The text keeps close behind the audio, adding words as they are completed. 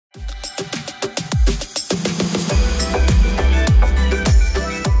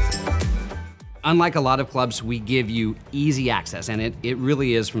Unlike a lot of clubs, we give you easy access, and it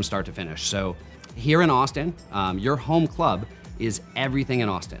really is from start to finish. So here in Austin, your home club is everything in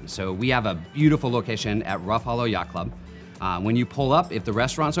Austin. So we have a beautiful location at Rough Hollow Yacht Club. When you pull up, if the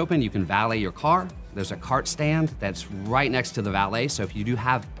restaurant's open, you can valet your car. There's a cart stand that's right next to the valet. So if you do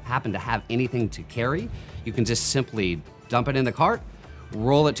happen to have anything to carry, you can just simply dump it in the cart,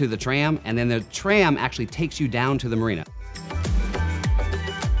 roll it to the tram, and then the tram actually takes you down to the marina.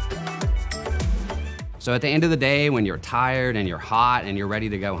 So at the end of the day, when you're tired and you're hot and you're ready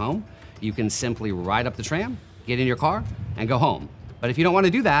to go home, you can simply ride up the tram, get in your car, and go home. But if you don't want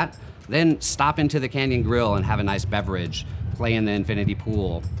to do that, then stop into the Canyon Grill and have a nice beverage, play in the infinity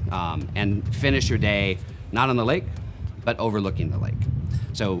pool, and finish your day, not on the lake, but overlooking the lake.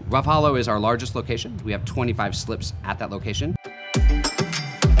 So Rough Hollow is our largest location. We have 25 slips at that location.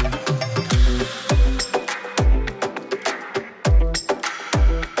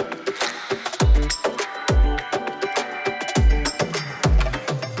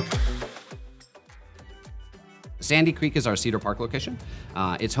 Sandy Creek is our Cedar Park location.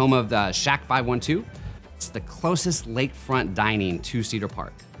 It's home of the Shack 512. It's the closest lakefront dining to Cedar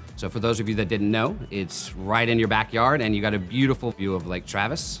Park. So for those of you that didn't know, it's right in your backyard and you got a beautiful view of Lake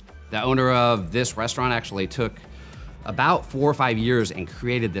Travis. The owner of this restaurant actually took about 4 or 5 years and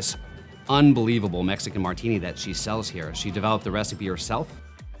created this unbelievable Mexican martini that she sells here. She developed the recipe herself.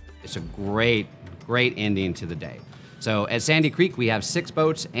 It's a great, great ending to the day. So at Sandy Creek, we have 6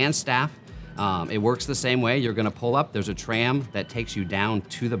 boats and staff. It works the same way. You're gonna pull up, there's a tram that takes you down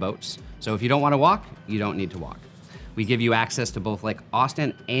to the boats. So if you don't wanna walk, you don't need to walk. We give you access to both Lake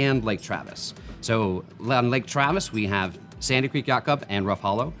Austin and Lake Travis. So on Lake Travis, we have Sandy Creek Yacht Club and Rough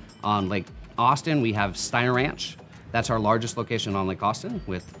Hollow. On Lake Austin, we have Steiner Ranch. That's our largest location on Lake Austin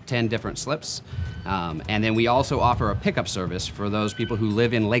with 10 different slips. And then we also offer a pickup service for those people who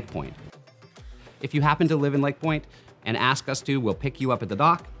live in Lake Point. If you happen to live in Lake Point and ask us to, we'll pick you up at the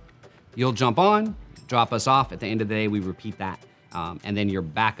dock. You'll jump on, drop us off. At the end of the day, we repeat that. And then you're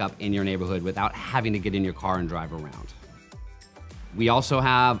back up in your neighborhood without having to get in your car and drive around. We also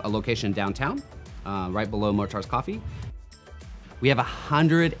have a location downtown, right below Motar's Coffee. We have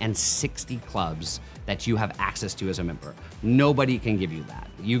 160 clubs that you have access to as a member. Nobody can give you that.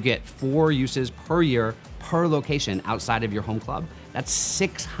 You get 4 uses per year per location outside of your home club. That's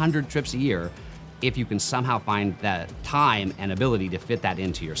 600 trips a year if you can somehow find the time and ability to fit that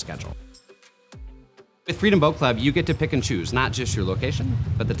into your schedule. With Freedom Boat Club, you get to pick and choose, not just your location,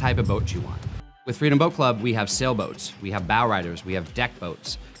 but the type of boat you want. With Freedom Boat Club, we have sailboats, we have bow riders, we have deck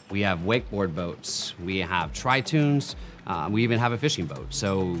boats, we have wakeboard boats, we have tri-tunes, we even have a fishing boat.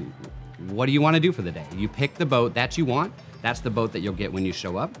 So what do you want to do for the day? You pick the boat that you want, that's the boat that you'll get when you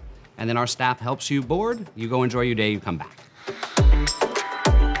show up, and then our staff helps you board, you go enjoy your day, you come back.